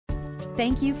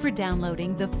Thank you for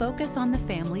downloading the Focus on the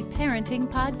Family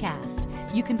Parenting Podcast.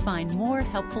 You can find more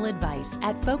helpful advice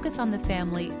at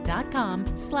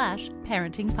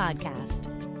focusonthefamily.com/parenting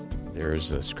podcast.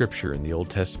 There's a scripture in the Old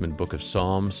Testament book of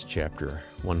Psalms, chapter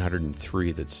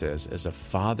 103, that says, "As a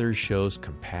father shows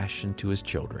compassion to his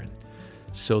children,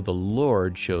 so the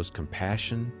Lord shows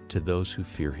compassion to those who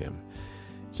fear him."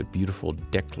 It's a beautiful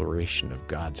declaration of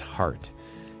God's heart.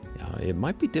 It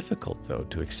might be difficult, though,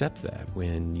 to accept that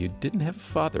when you didn't have a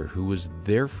father who was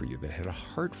there for you, that had a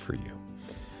heart for you.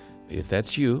 If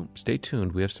that's you, stay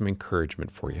tuned. We have some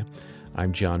encouragement for you.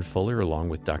 I'm John Fuller, along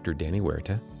with Dr. Danny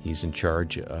Huerta. He's in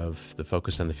charge of the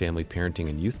Focus on the Family Parenting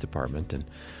and Youth Department, and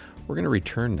we're going to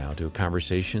return now to a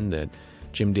conversation that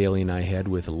Jim Daly and I had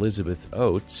with Elizabeth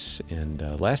Oates, and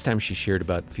last time she shared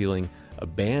about feeling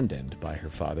abandoned by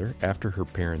her father after her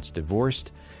parents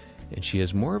divorced, and she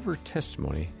has more of her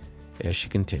testimony as she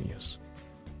continues.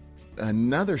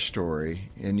 Another story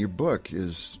in your book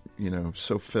is,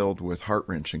 so filled with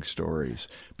heart-wrenching stories.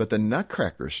 But the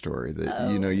Nutcracker story that,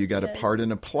 you got a part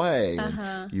in a play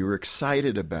and you were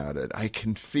excited about it. I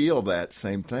can feel that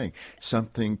same thing.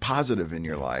 Something positive in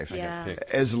your life. Yeah.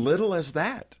 As little as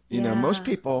that. Most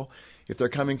people, if they're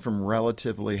coming from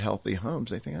relatively healthy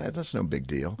homes, they think, that's no big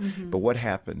deal. But what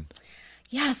happened?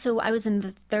 Yeah, so I was in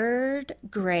the third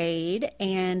grade,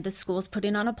 and the school's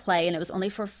putting on a play, and it was only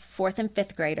for fourth and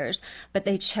fifth graders, but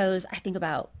they chose, I think,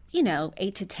 about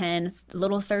 8 to 10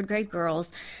 little third grade girls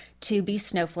to be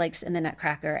snowflakes in the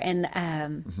Nutcracker. And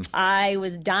I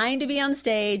was dying to be on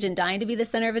stage and dying to be the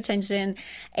center of attention,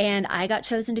 and I got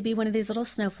chosen to be one of these little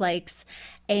snowflakes.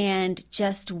 And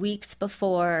just weeks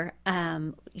before,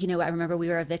 I remember we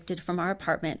were evicted from our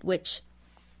apartment, which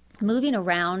moving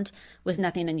around was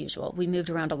nothing unusual. We moved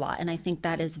around a lot, and I think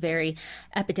that is very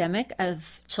epidemic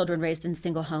of children raised in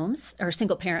single homes or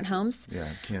single parent homes. Yeah,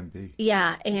 it can be.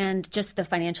 Yeah, and just the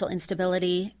financial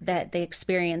instability that they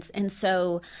experience. And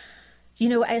so,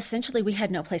 essentially we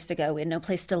had no place to go. We had no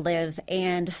place to live.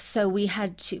 And so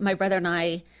my brother and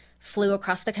I flew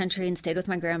across the country and stayed with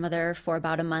my grandmother for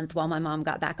about a month while my mom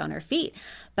got back on her feet.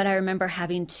 But I remember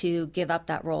having to give up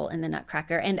that role in the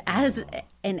Nutcracker. And as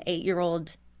an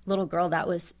 8-year-old little girl, that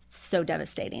was so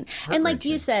devastating. And like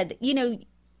you said, you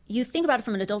think about it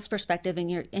from an adult's perspective,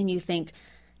 and you think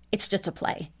it's just a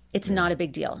play. It's not a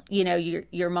big deal.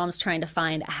 Your mom's trying to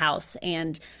find a house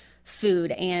and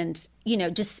food and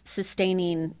just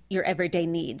sustaining your everyday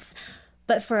needs.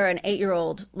 But for an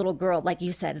 8-year-old little girl, like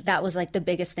you said, that was like the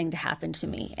biggest thing to happen to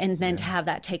me. And then to have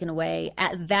that taken away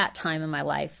at that time in my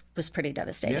life was pretty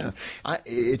devastating. Yeah,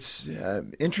 it's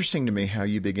interesting to me how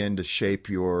you begin to shape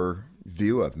your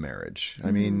view of marriage. I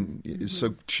mean,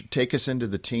 so take us into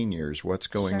the teen years. What's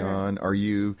going on? Are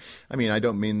you, I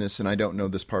don't mean this, and I don't know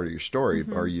this part of your story.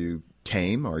 Are you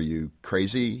tame? Are you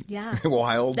crazy? Yeah.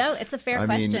 Wild? No, it's a fair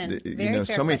question. Very fair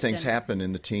so many things question. happen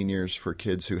in the teen years for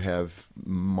kids who have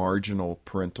marginal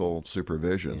parental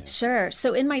supervision. Sure.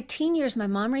 So in my teen years, my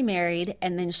mom remarried,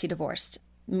 and then she divorced.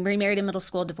 Remarried in middle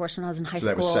school, divorced when I was in high school.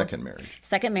 So that was second marriage.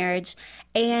 Second marriage.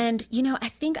 And, I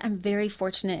think I'm very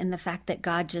fortunate in the fact that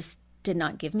God just did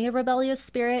not give me a rebellious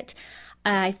spirit.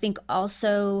 I think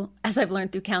also, as I've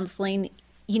learned through counseling,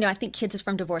 I think kids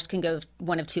from divorce can go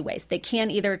one of two ways. They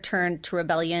can either turn to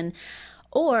rebellion,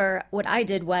 or what I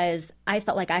did was I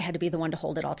felt like I had to be the one to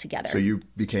hold it all together. So you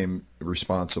became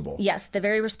responsible. Yes, the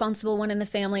very responsible one in the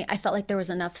family. I felt like there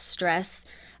was enough stress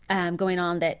going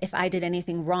on that if I did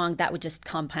anything wrong, that would just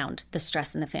compound the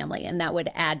stress in the family, and that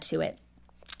would add to it.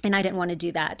 And I didn't want to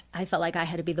do that. I felt like I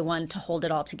had to be the one to hold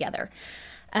it all together.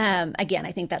 Again,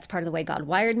 I think that's part of the way God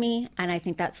wired me, and I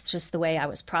think that's just the way I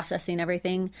was processing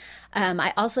everything.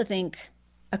 I also think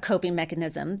a coping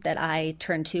mechanism that I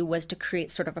turned to was to create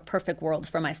sort of a perfect world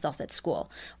for myself at school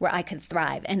where I could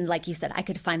thrive. And like you said, I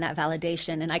could find that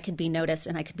validation, and I could be noticed,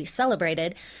 and I could be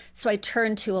celebrated. So I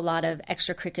turned to a lot of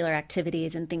extracurricular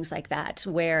activities and things like that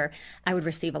where I would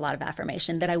receive a lot of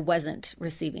affirmation that I wasn't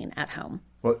receiving at home.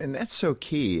 Well, and that's so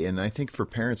key. And I think for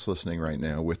parents listening right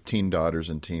now with teen daughters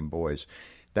and teen boys,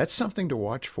 that's something to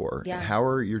watch for. Yeah. How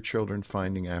are your children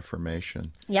finding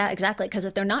affirmation? Yeah, exactly. Because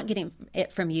if they're not getting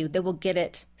it from you, they will get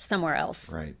it somewhere else,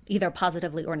 right? Either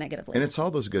positively or negatively. And it's all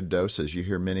those good doses. You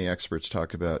hear many experts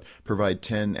talk about provide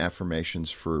 10 affirmations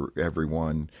for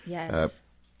everyone. Yes.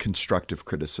 Constructive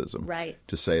criticism, right?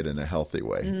 To say it in a healthy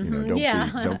way.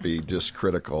 Don't be just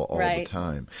critical all the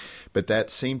time. But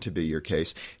that seemed to be your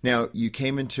case. Now, you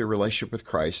came into a relationship with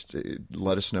Christ.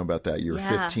 Let us know about that. You were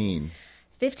 15.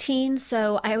 15.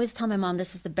 So I always tell my mom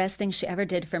this is the best thing she ever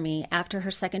did for me. After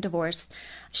her second divorce,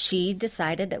 she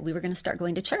decided that we were going to start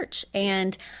going to church.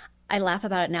 And I laugh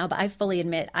about it now, but I fully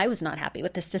admit I was not happy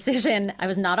with this decision. I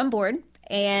was not on board.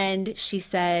 And she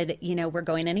said, we're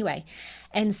going anyway.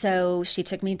 And so she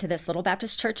took me to this little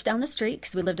Baptist church down the street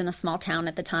because we lived in a small town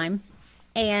at the time.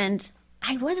 And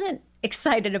I wasn't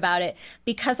excited about it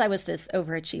because I was this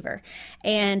overachiever.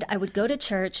 And I would go to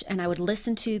church and I would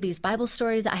listen to these Bible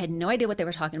stories. I had no idea what they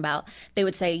were talking about. They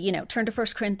would say, turn to 1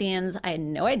 Corinthians. I had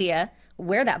no idea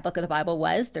where that book of the Bible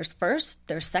was. There's first,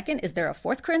 there's second. Is there a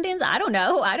 4th Corinthians? I don't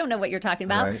know. I don't know what you're talking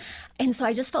about. Right. And so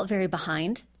I just felt very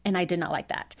behind, and I did not like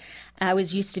that. I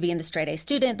was used to being the straight A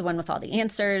student, the one with all the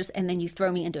answers, and then you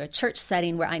throw me into a church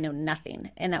setting where I know nothing,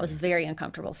 and that was very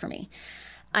uncomfortable for me.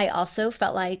 I also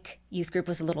felt like youth group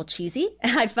was a little cheesy.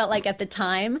 I felt like at the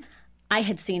time I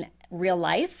had seen real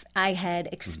life. I had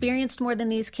experienced more than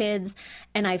these kids,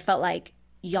 and I felt like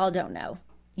y'all don't know.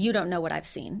 You don't know what I've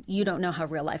seen. You don't know how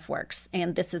real life works.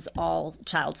 And this is all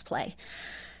child's play.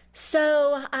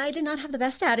 So I did not have the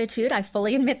best attitude. I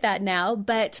fully admit that now.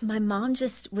 But my mom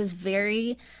just was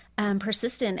very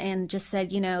persistent and just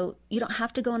said, you don't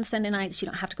have to go on Sunday nights. You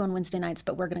don't have to go on Wednesday nights,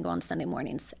 but we're going to go on Sunday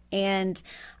mornings. And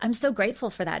I'm so grateful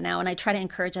for that now. And I try to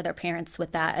encourage other parents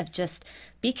with that of just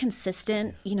be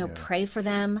consistent, pray for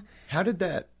them. How did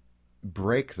that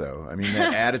break, though? I mean,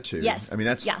 that attitude. Yes. I mean,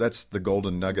 that's the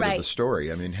golden nugget of the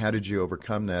story. I mean, how did you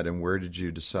overcome that, and where did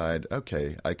you decide,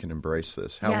 okay, I can embrace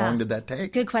this? How long did that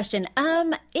take? Good question.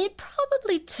 It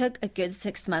probably took a good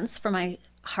 6 months for my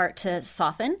heart to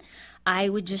soften. I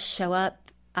would just show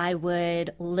up. I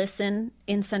would listen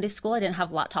in Sunday school. I didn't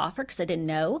have a lot to offer because I didn't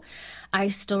know. I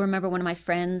still remember one of my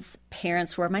friends'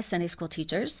 parents were my Sunday school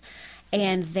teachers,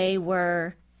 and they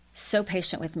were so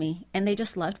patient with me, and they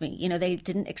just loved me. They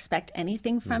didn't expect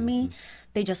anything from me.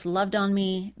 They just loved on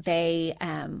me. They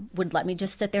would let me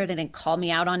just sit there. They didn't call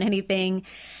me out on anything.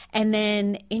 And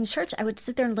then in church, I would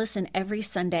sit there and listen every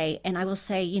Sunday. And I will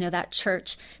say, that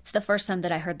church, it's the first time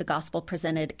that I heard the gospel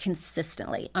presented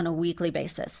consistently on a weekly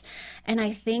basis. And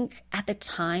I think at the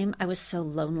time I was so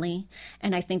lonely.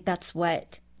 And I think that's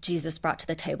what Jesus brought to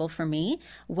the table for me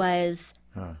was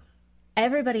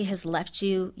everybody has left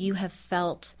you. You have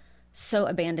felt so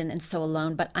abandoned and so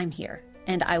alone, but I'm here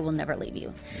and I will never leave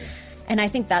you. Yeah. And I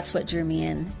think that's what drew me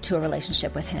in to a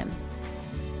relationship with him.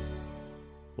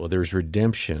 Well, there's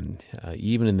redemption,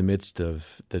 even in the midst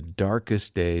of the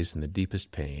darkest days and the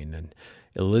deepest pain. And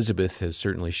Elizabeth has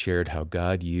certainly shared how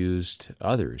God used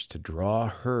others to draw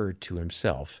her to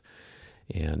himself.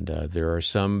 And there are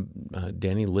some,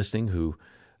 Danny, listening who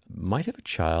might have a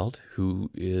child who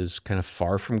is kind of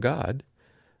far from God,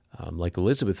 like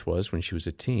Elizabeth was when she was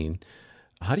a teen.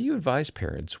 How do you advise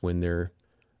parents when they're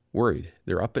worried?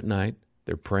 They're up at night,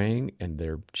 they're praying, and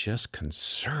they're just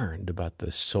concerned about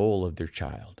the soul of their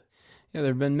child. Yeah,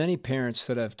 there have been many parents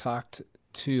that I've talked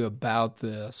to about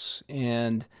this,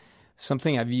 and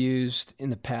something I've used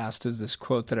in the past is this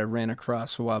quote that I ran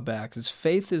across a while back. It's,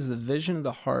 faith is the vision of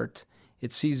the heart.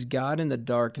 It sees God in the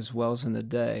dark as well as in the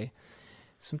day.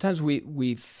 Sometimes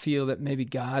we feel that maybe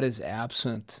God is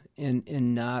absent in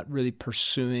not really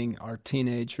pursuing our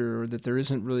teenager, or that there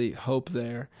isn't really hope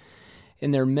there.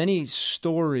 And there are many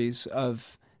stories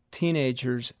of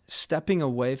teenagers stepping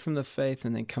away from the faith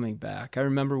and then coming back. I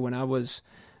remember when I was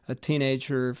a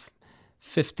teenager,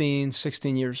 15,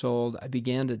 16 years old, I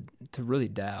began to really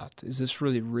doubt, is this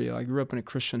really real? I grew up in a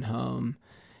Christian home,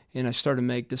 and I started to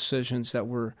make decisions that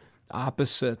were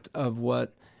opposite of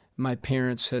what my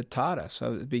parents had taught us. I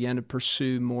began to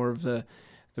pursue more of the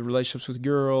relationships with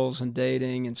girls and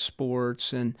dating and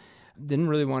sports, and didn't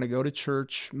really want to go to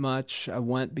church much. I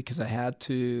went because I had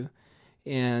to,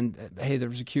 and hey, there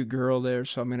was a cute girl there,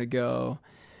 so I'm going to go.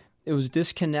 It was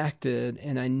disconnected,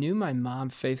 and I knew my mom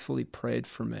faithfully prayed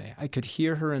for me. I could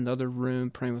hear her in the other room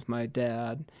praying with my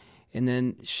dad, and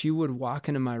then she would walk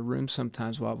into my room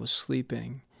sometimes while I was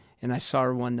sleeping, and I saw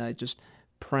her one night just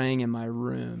praying in my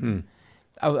room.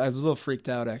 I was a little freaked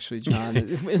out, actually, John. In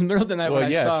the middle of the night when I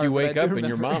saw her. Well, yeah, if you wake up and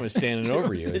your mom is standing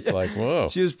over you, it's like, whoa.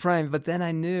 She was praying, but then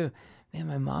I knew, man,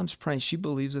 my mom's praying. She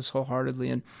believes this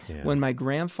wholeheartedly. And when my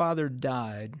grandfather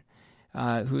died,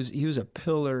 he was a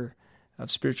pillar of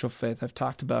spiritual faith. I've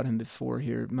talked about him before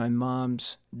here. My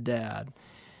mom's dad.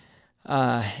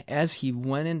 As he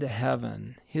went into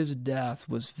heaven, his death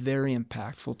was very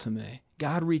impactful to me.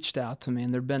 God reached out to me,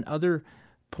 and there have been other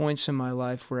points in my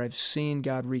life where I've seen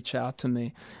God reach out to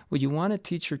me. What you want to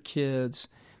teach your kids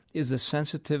is the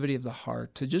sensitivity of the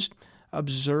heart, to just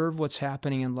observe what's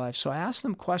happening in life. So ask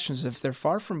them questions. If they're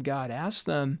far from God, ask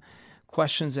them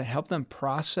questions that help them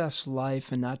process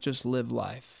life and not just live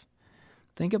life.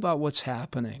 Think about what's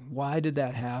happening. Why did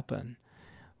that happen?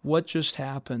 What just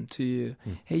happened to you?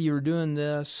 Hey, you were doing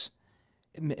this,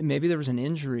 maybe there was an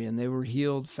injury and they were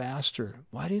healed faster.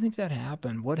 Why do you think that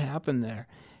happened? What happened there?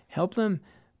 Help them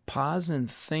pause and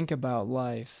think about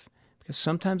life, because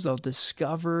sometimes they'll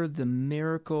discover the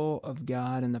miracle of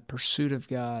God and the pursuit of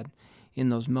God in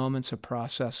those moments of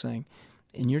processing.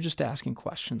 And you're just asking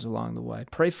questions along the way.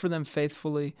 Pray for them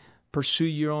faithfully. Pursue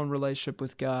your own relationship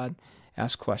with God.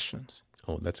 Ask questions.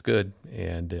 Oh, that's good.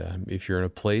 And if you're in a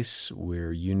place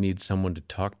where you need someone to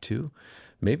talk to,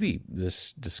 maybe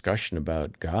this discussion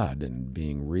about God and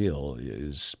being real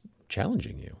is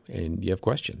challenging you and you have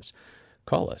questions,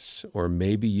 call us. Or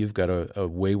maybe you've got a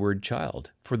wayward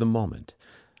child for the moment.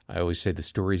 I always say the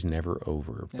story's never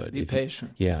over. But be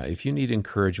patient. If you need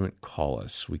encouragement, call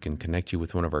us. We can connect you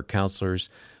with one of our counselors.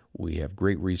 We have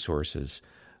great resources.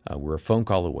 We're a phone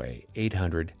call away,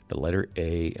 800, the letter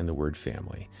A, and the word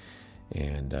family.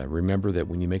 And remember that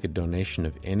when you make a donation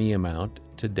of any amount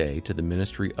today to the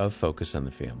Ministry of Focus on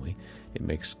the Family, it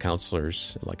makes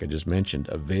counselors, like I just mentioned,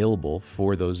 available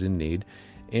for those in need,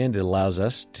 and it allows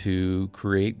us to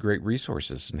create great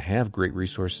resources and have great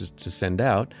resources to send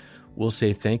out. We'll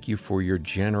say thank you for your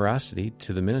generosity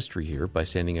to the ministry here by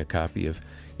sending a copy of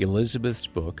Elizabeth's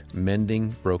book,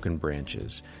 Mending Broken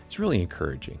Branches. It's really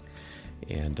encouraging,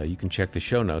 and you can check the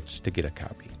show notes to get a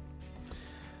copy.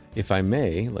 If I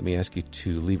may, let me ask you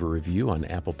to leave a review on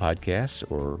Apple Podcasts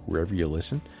or wherever you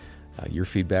listen. Your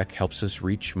feedback helps us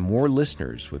reach more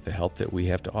listeners with the help that we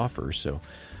have to offer, so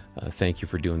thank you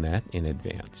for doing that in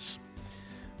advance.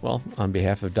 Well, on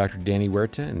behalf of Dr. Danny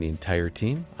Huerta and the entire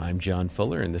team, I'm John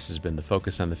Fuller, and this has been the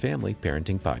Focus on the Family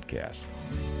Parenting Podcast.